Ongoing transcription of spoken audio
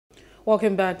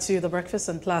Welcome back to The Breakfast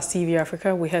on Plus TV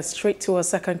Africa. We head straight to a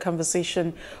second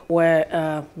conversation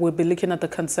where we'll be looking at the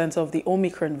concerns of the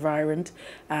Omicron variant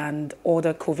and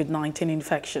other COVID-19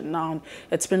 infection. Now,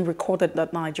 it's been recorded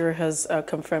that Nigeria has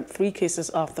confirmed 3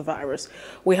 cases of the virus.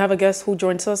 We have a guest who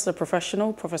joins us, a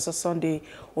professional, Professor Sunday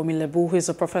Omilabu, who is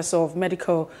a professor of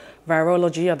medical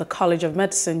virology at the College of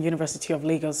Medicine, University of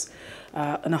Lagos,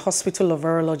 and a hospital of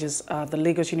virologists at the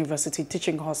Lagos University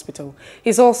Teaching Hospital.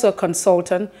 He's also a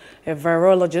consultant, a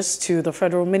virologist to the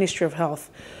Federal Ministry of Health.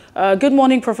 Good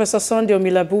morning, Professor Sunday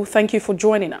Omilabu. Thank you for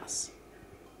joining us.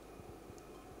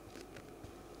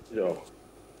 Yeah.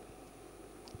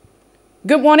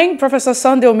 Good morning, Professor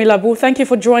Sunday Omilabu. Thank you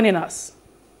for joining us.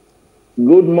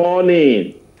 Good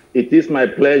morning. It is my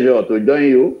pleasure to join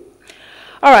you.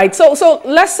 All right, so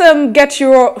let's get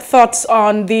your thoughts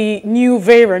on the new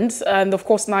variant and, of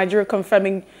course, Nigeria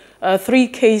confirming 3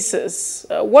 cases.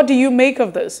 What do you make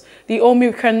of this, the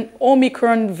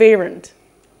Omicron variant?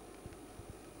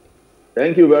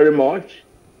 Thank you very much.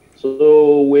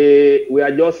 So we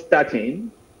are just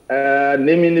starting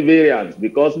naming the variants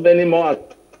because many more are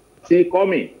still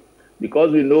coming, because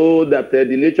we know that the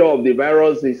nature of the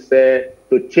virus is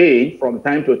to change from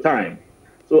time to time.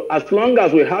 So as long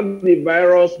as we have the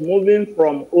virus moving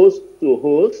from host to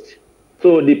host,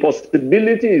 so the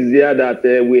possibility is there that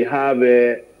we have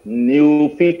new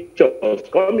features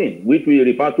coming, which we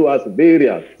refer to as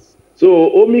variants.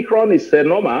 So Omicron is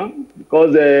normal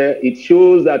because it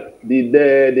shows that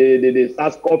the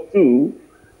SARS-CoV-2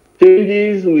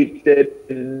 changes with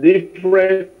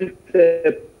different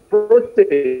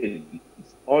proteins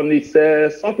on its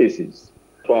surfaces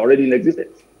already in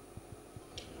existence.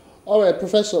 All right,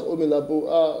 Professor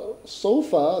Omilabu, so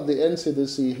far the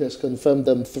NCDC has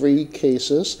confirmed 3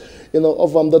 cases.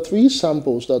 Of the 3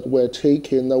 samples that were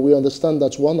taken, we understand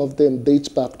that one of them dates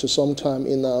back to sometime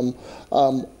in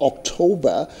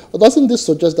October. But doesn't this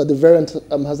suggest that the variant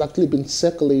has actually been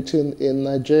circulating in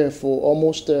Nigeria for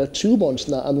almost 2 months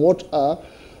now? And what are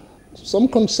some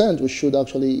concerns we should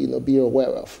actually be aware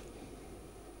of?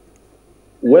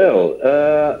 Well,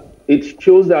 it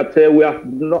shows that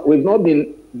we've not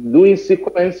been doing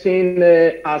sequencing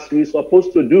as we're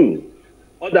supposed to do.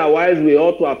 Otherwise, we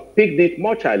ought to have picked it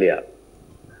much earlier.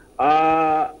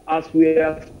 As we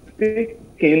are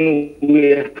speaking,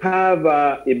 we have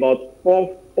about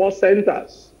four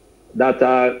centers that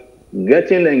are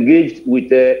getting engaged with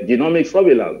genomic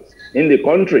surveillance in the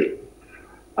country.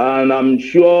 And I'm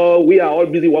sure we are all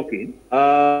busy working.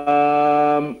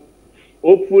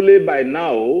 Hopefully by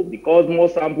now, because more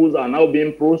samples are now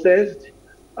being processed,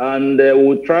 and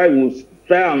we'll try and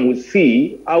we'll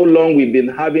see how long we've been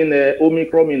having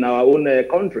Omicron in our own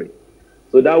country.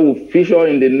 So that will feature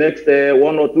in the next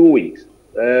 1 or 2 weeks.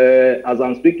 As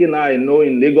I'm speaking now, I know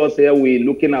in Lagos here, we're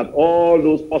looking at all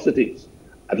those positives,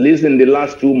 at least in the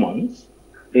last 2 months,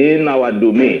 in our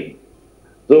domain.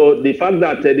 So the fact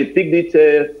that they picked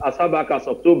it as far back as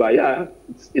October, yeah,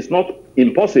 it's not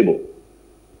impossible.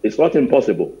 It's not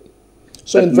impossible.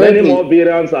 So many more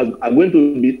variants are going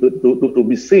to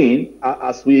be seen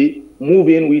as we move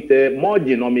in with more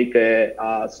genomic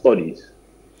studies.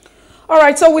 All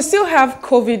right, so we still have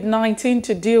COVID-19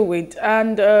 to deal with.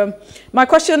 And my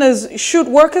question is, should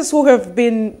workers who have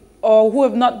been or who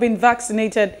have not been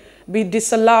vaccinated be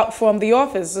disallowed from the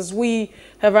office, as we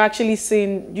have actually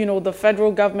seen, the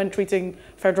federal government treating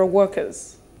federal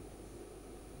workers?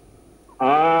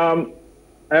 I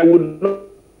would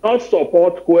not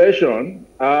support coercion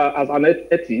as an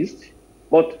ethist,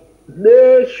 but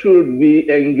they should be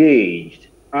engaged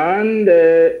and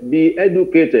be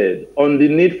educated on the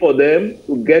need for them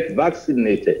to get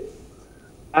vaccinated.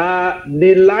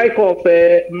 The like of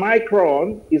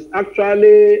Omicron is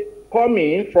actually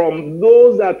coming from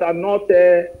those that are not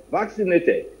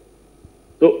vaccinated.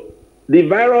 So the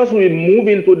virus will move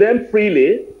into them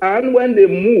freely, and when they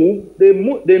move, they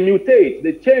mutate,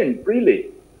 they change freely.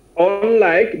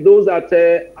 Unlike those that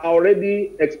are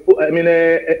already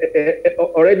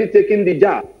already taking the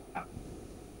jab.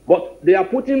 But they are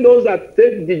putting those that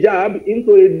take the jab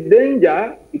into a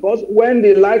danger, because when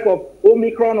the like of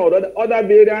Omicron or other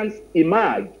variants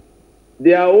emerge,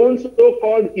 their own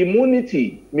so-called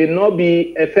immunity may not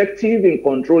be effective in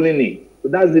controlling it. So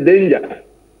that's the danger.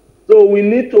 So we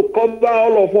need to cover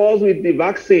all of us with the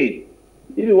vaccine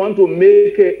if you want to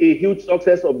make a huge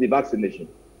success of the vaccination.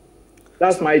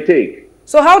 That's my take.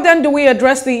 So how then do we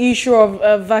address the issue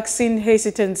of vaccine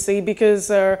hesitancy?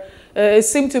 Because it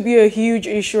seems to be a huge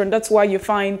issue, and that's why you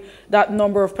find that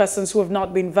number of persons who have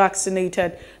not been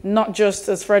vaccinated, not just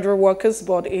as federal workers,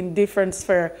 but in different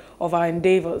spheres of our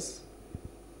endeavors.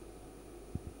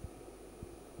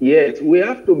 Yes, we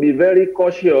have to be very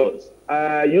cautious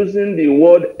using the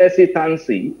word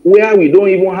hesitancy, where we don't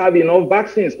even have enough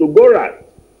vaccines to go around.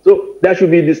 So there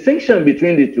should be a distinction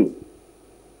between the two.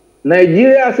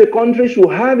 Nigeria as a country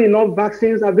should have enough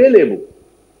vaccines available.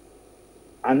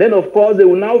 And then, of course, they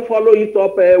will now follow it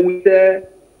up with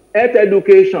health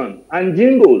education and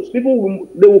jingles. They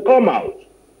will come out.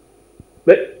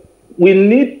 But we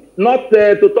need not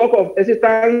to talk of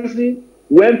hesitancy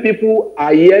when people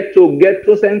are yet to get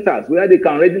to centers where they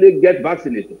can readily get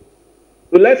vaccinated.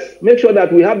 So let's make sure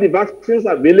that we have the vaccines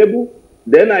available.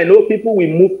 Then I know people will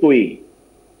move to it.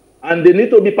 And they need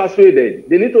to be persuaded.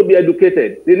 They need to be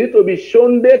educated. They need to be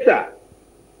shown data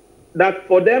that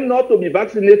for them not to be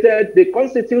vaccinated, they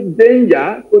constitute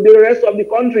danger to the rest of the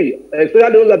country,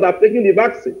 especially those that are taking the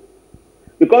vaccine.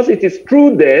 Because it is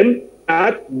through them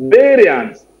that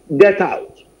variants get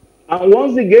out. And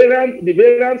once the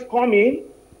variants come in,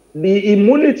 the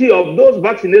immunity of those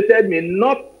vaccinated may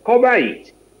not cover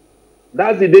it.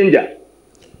 That's the danger.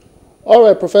 All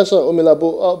right, Professor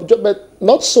Omilabu, but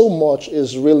not so much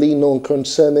is really known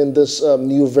concerning this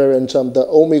new variant, the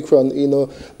Omicron,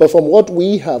 but from what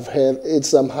we have heard,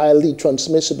 it's highly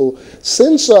transmissible.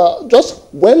 Since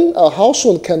how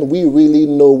soon can we really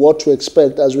know what to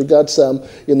expect as regards,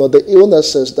 the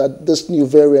illnesses that this new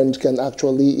variant can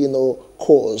actually,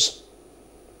 cause?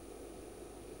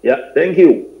 Yeah, thank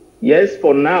you. Yes,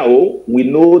 for now, we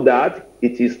know that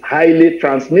it is highly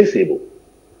transmissible.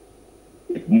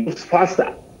 It moves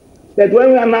faster. But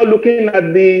when we are now looking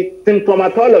at the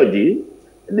symptomatology,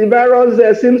 the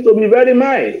virus seems to be very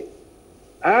mild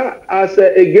as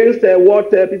against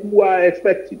what people are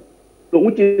expecting, so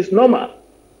which is normal.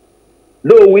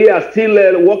 Though we are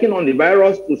still working on the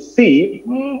virus to see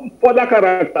further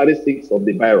characteristics of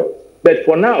the virus. But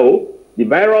for now, the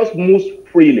virus moves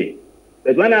freely.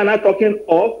 But when I'm not talking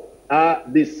of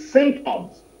the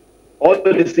symptoms or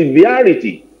the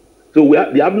severity, so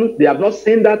they have not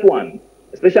seen that one,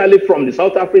 especially from the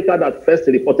South Africa that first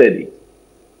reported it.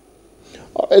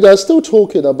 And I'm still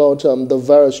talking about the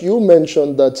virus. You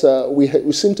mentioned that we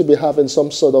seem to be having some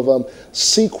sort of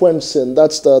sequencing.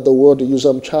 That's the word you use,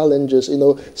 challenges.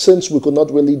 Since we could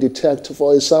not really detect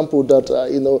for a sample that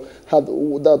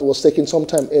that was taken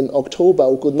sometime in October,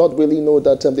 we could not really know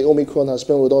that the Omicron has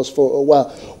been with us for a while.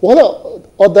 What are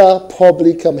other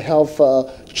public health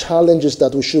challenges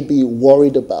that we should be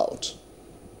worried about?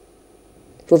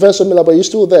 Professor Omilabu, are you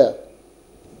still there?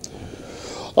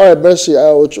 All right, Mercy,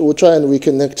 we'll try and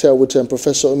reconnect with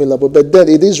Professor Omilabu, but then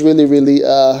it is really, really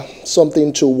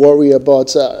something to worry about.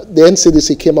 The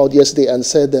NCDC came out yesterday and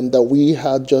said that we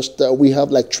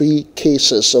have like 3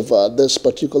 cases of this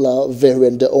particular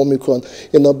variant, the Omicron.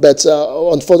 But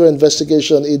on further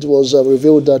investigation, it was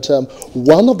revealed that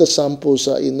one of the samples,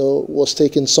 was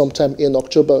taken sometime in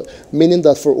October, meaning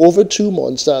that for over 2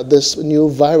 months, this new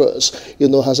virus,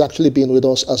 has actually been with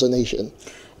us as a nation.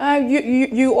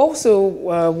 You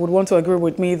also would want to agree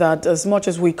with me that as much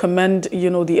as we commend,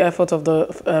 the effort of the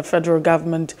federal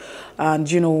government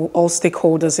and, all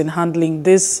stakeholders in handling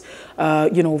this,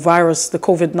 virus, the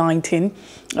COVID-19,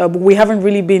 we haven't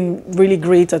really been really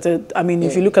great at it. I mean,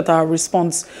 if you look at our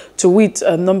response to it,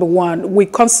 number one, we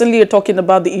constantly are talking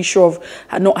about the issue of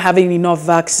not having enough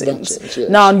vaccines. Yes.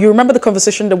 Now, you remember the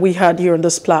conversation that we had here on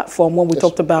this platform when we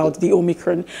talked about the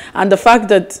Omicron and the fact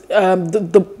that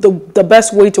the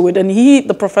best way to it, and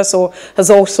the professor has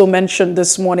also mentioned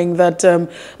this morning that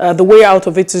the way out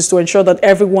of it is to ensure that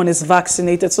everyone is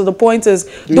vaccinated. So the point is,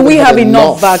 do we have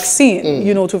enough vaccine,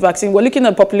 to vaccine? We're looking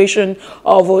at a population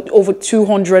of over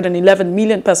 211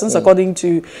 million persons, according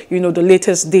to, the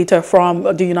latest data from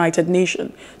the United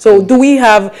Nations. So do we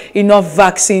have enough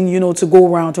vaccine, to go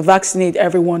around to vaccinate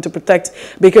everyone to protect?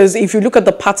 Because if you look at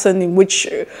the pattern in which,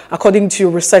 according to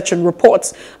research and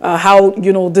reports, how,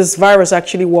 this virus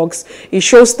actually works, it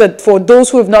shows that for those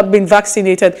who have not been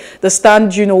vaccinated, they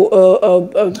stand,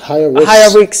 higher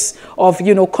risks of,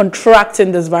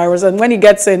 contracting this virus. And when it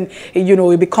gets in,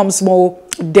 it becomes more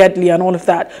deadly and all of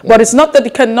that. But it's not that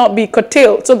it cannot be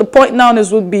curtailed. So the point now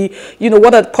would be,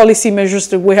 what are policy measures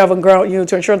that we have on ground,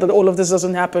 to ensure that all of this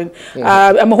doesn't happen.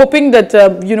 I'm hoping that,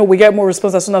 we get more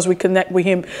response as soon as we connect with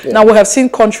him. Now, we have seen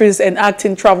countries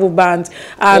enacting travel bans.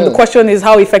 And the question is,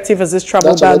 how effective has this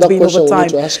travel ban been over time?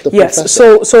 Yes.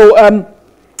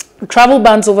 travel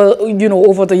bans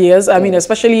over the years. I mean,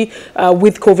 especially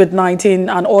with COVID-19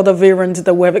 and other variants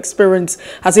that we have experienced,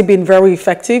 has it been very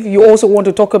effective? You also want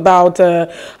to talk about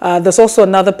there's also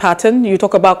another pattern. You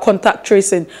talk about contact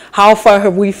tracing. How far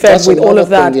have we fared with all of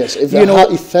that? Yes, how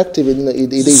effective it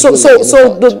is.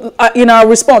 In our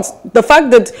response, the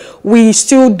fact that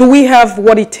do we have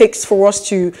what it takes for us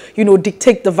to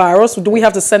dictate the virus? Do we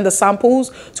have to send the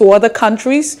samples to other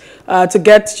countries to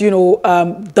get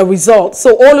the results?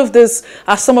 So all of this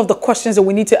are some of the questions that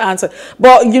we need to answer.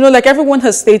 But like everyone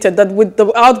has stated, that with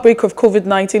the outbreak of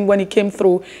COVID-19 when it came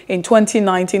through in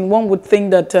 2019, one would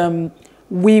think that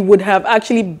we would have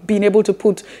actually been able to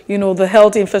put, the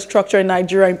health infrastructure in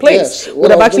Nigeria in place. Yes. Would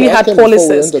have actually had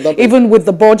policies, even with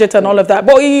the budget and all of that.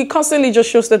 But it constantly just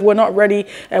shows that we're not ready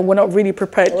and we're not really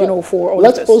prepared, for all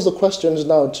of this. Let's pose the questions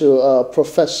now to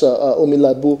Professor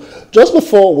Omilabu. Just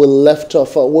before we left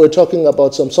off, we were talking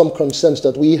about some concerns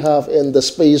that we have in the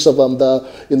space of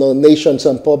the nations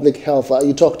and public health.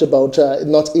 You talked about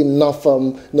not enough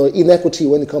inequity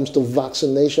when it comes to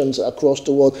vaccinations across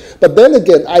the world. But then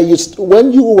again, when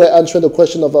you were answering the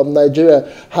question of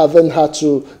Nigeria having had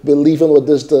to be living with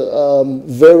this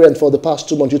variant for the past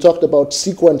 2 months, you talked about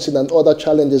sequencing and other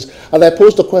challenges. And I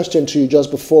posed a question to you just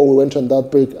before we went on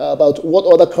that break about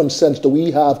what other concerns do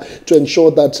we have to ensure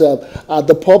that at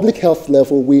the public health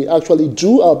level, we actually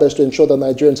do our best to ensure that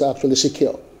Nigerians are actually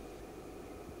secure.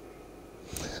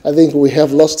 I think we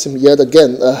have lost him yet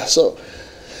again. So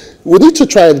we need to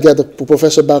try and get the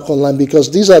professor back online, because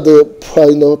these are the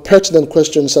pertinent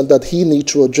questions and that he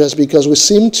needs to address, because we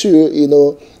seem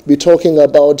to be talking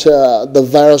about the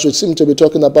virus, we seem to be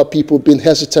talking about people being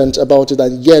hesitant about it,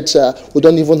 and yet we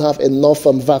don't even have enough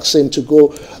vaccine to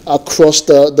go across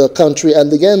the country.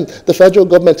 And again, the federal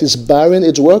government is barring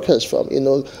its workers from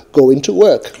going to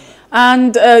work.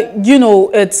 And,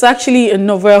 it's actually a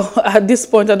novel, at this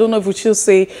point, I don't know if we should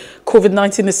say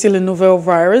COVID-19 is still a novel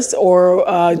virus, or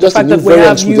the fact that we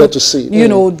have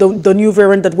the new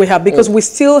variant that we have, because we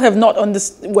still have not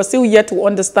we're still yet to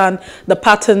understand the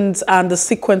patterns and the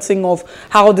sequencing of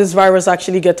how this virus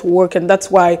actually get to work. And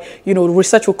that's why,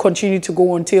 research will continue to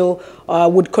go until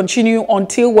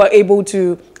we're able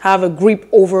to have a grip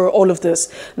over all of this.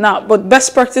 Now, but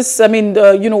best practice, I mean,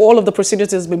 all of the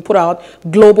procedures has been put out,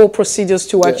 global procedures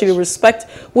to actually respect,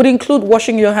 would include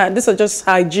washing your hand. These are just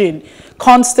hygiene.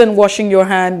 Constant washing your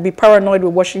hand, be paranoid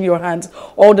with washing your hands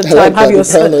all the time. Have your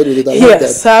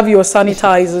have your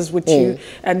sanitizers with you,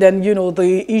 and then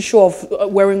the issue of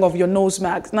wearing of your nose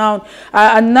mask. Now,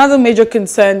 another major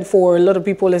concern for a lot of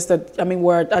people is that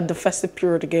we're at the festive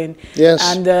period again,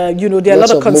 and there are a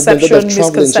lot of conception,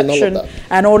 misconception,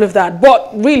 and all of that. But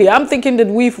really, I'm thinking that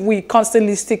we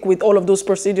constantly stick with all of those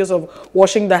procedures of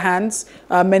washing the hands,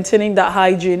 maintaining that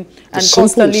hygiene, and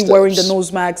constantly wearing the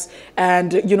nose mask,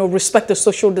 and respect the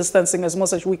social distancing as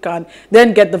much as we can,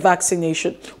 then get the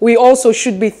vaccination. We also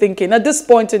should be thinking at this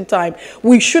point in time,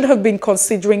 we should have been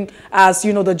considering, as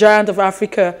the giant of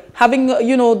Africa, having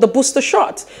the booster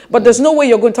shot. But there's no way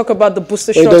you're going to talk about the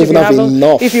booster shot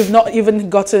if you've not even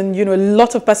gotten a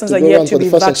lot of persons are yet to be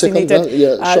vaccinated,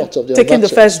 taking the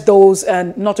first dose,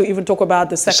 and not to even talk about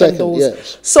the second dose.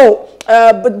 Yes. So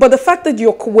but the fact that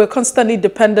we're constantly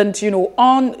dependent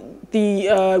on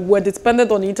we're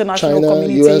dependent on the international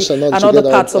community and other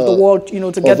parts of the world,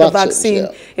 to get the vaccine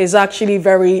is actually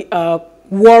very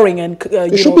worrying, and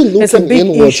it's a big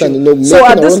issue. So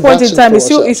at this point in time, it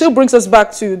still brings us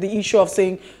back to the issue of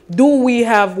saying, do we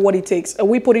have what it takes? Are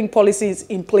we putting policies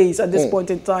in place at this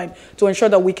point in time to ensure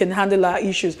that we can handle our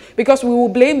issues? Because we will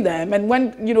blame them, and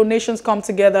when nations come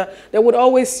together, they would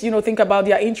always think about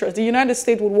their interests. The United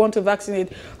States would want to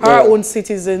vaccinate her own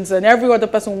citizens, and every other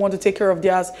person would want to take care of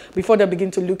theirs before they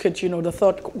begin to look at the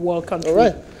third world country. All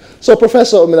right. So,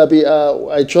 Professor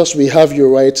Omilabu, I trust we have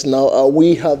you right now.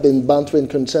 We have been bantering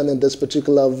concerning this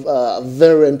particular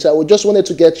variant. We just wanted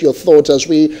to get your thoughts as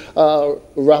we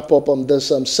wrap up on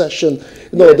this session.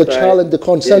 The challenge, the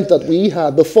concern that we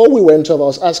had before we went off. I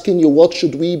was asking you, what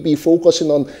should we be focusing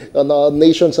on our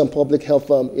nations and public health,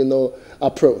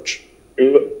 approach?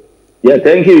 Yeah,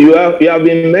 thank you. You have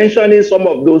been mentioning some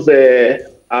of those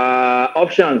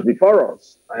options before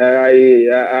us.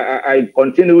 I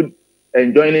continued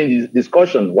enjoying this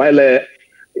discussion while the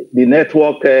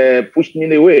network pushed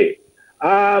me away.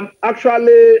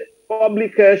 Actually,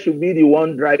 public health should be the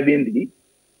one driving the.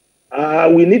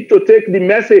 We need to take the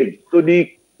message to the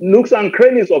nooks and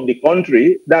crannies of the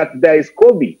country that there is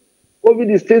COVID. COVID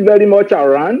is still very much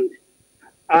around.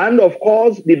 And of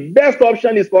course, the best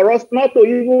option is for us not to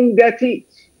even get it.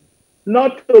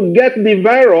 Not to get the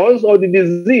virus or the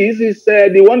disease is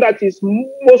the one that is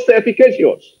most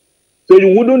efficacious. So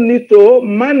you wouldn't need to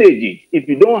manage it if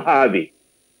you don't have it.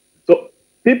 So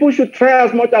people should try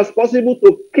as much as possible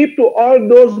to keep to all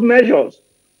those measures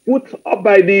put up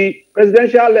by the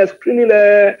presidential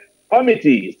screening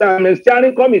committee,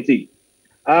 steering committee.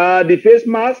 The face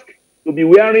mask, to be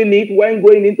wearing it when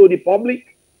going into the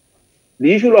public,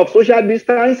 the issue of social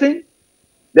distancing,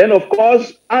 then of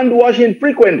course hand washing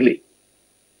frequently.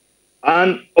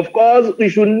 And of course, we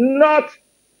should not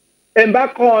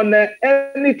embark on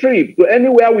any trip to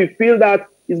anywhere we feel that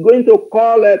is going to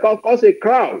cause a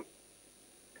crowd.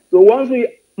 So once we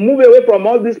move away from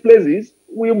all these places,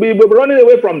 we'll be running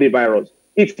away from the virus.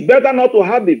 It's better not to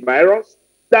have the virus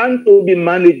than to be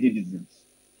managed the disease.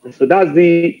 So that's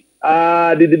the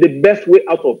best way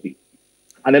out of it.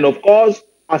 And then, of course,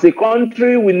 as a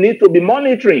country, we need to be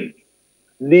monitoring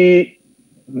the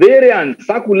variants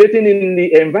circulating in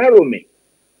the environment.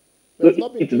 So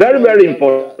it's very, very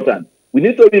important. We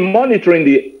need to be monitoring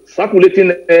the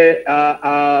circulating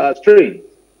strains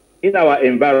in our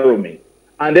environment.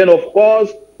 And then, of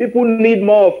course, people need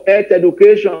more of health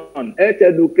education. Health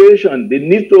education. They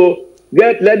need to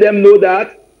let them know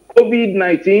that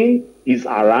COVID-19 is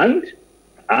around,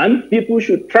 and people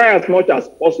should try as much as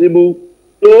possible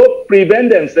to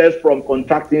prevent themselves from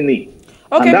contracting it.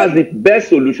 Okay, and that's the best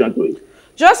solution to it.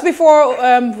 Just before,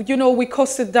 we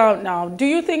coast it down now, do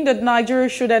you think that Nigeria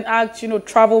should enact,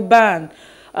 travel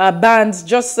bans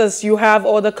just as you have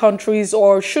other countries,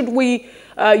 or should we,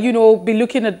 be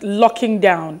looking at locking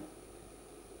down?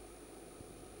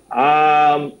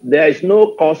 There is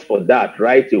no cause for that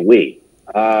right away.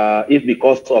 If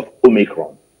because of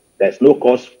Omicron, there's no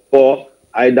cause for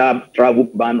either travel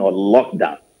ban or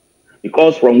lockdown.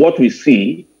 Because from what we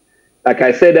see, like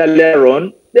I said earlier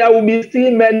on, there will be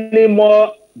still many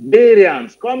more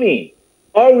variants coming.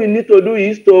 All we need to do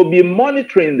is to be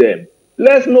monitoring them.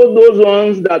 Let's know those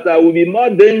ones that will be more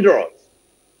dangerous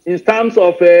in terms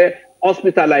of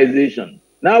hospitalization.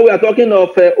 Now we are talking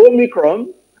of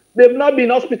Omicron. They've not been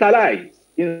hospitalized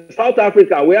in South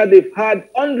Africa, where they've had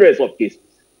hundreds of cases.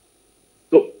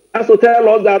 So that's to tell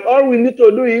us that all we need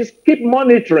to do is keep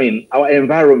monitoring our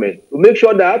environment to make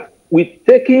sure that we're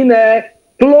taking a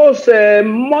close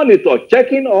monitor,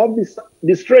 checking all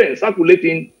the strains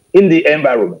circulating in the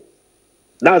environment.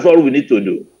 That's all we need to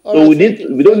do. So we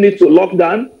don't need to lock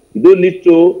down. We don't need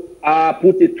to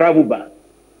put a travel ban.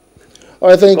 All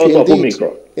right, thank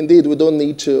you. Indeed, we don't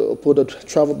need to put a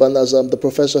travel ban, as the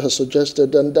professor has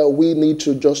suggested, and we need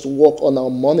to just work on our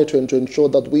monitoring to ensure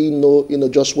that we know,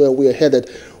 just where we are headed.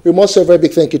 We must say a very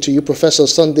big thank you to you, Professor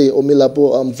Sunday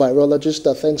Omilabu,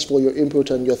 virologist. Thanks for your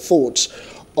input and your thoughts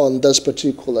on this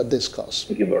particular discourse.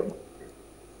 Thank you very much.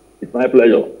 It's my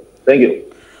pleasure. Thank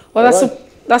you. Well,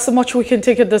 that's so much we can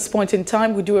take at this point in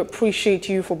time. We do appreciate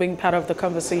you for being part of the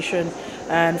conversation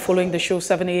and following the show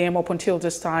 7 a.m. up until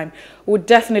this time. We'll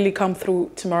definitely come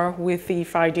through tomorrow with the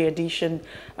Friday edition.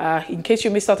 In case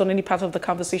you missed out on any part of the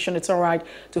conversation, it's all right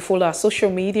to follow our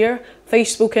social media,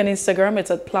 Facebook and Instagram.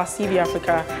 It's at Plus TV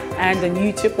Africa, and on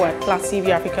YouTube, we're at Plus TV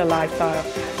Africa Lifestyle.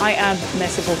 I am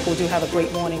Mercy Boko. Do have a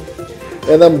great morning.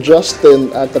 And I'm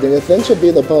Justin Academy. Thanks for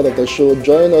being a part of the show.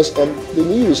 Join us on the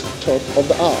news talk of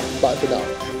the hour. Bye for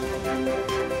now.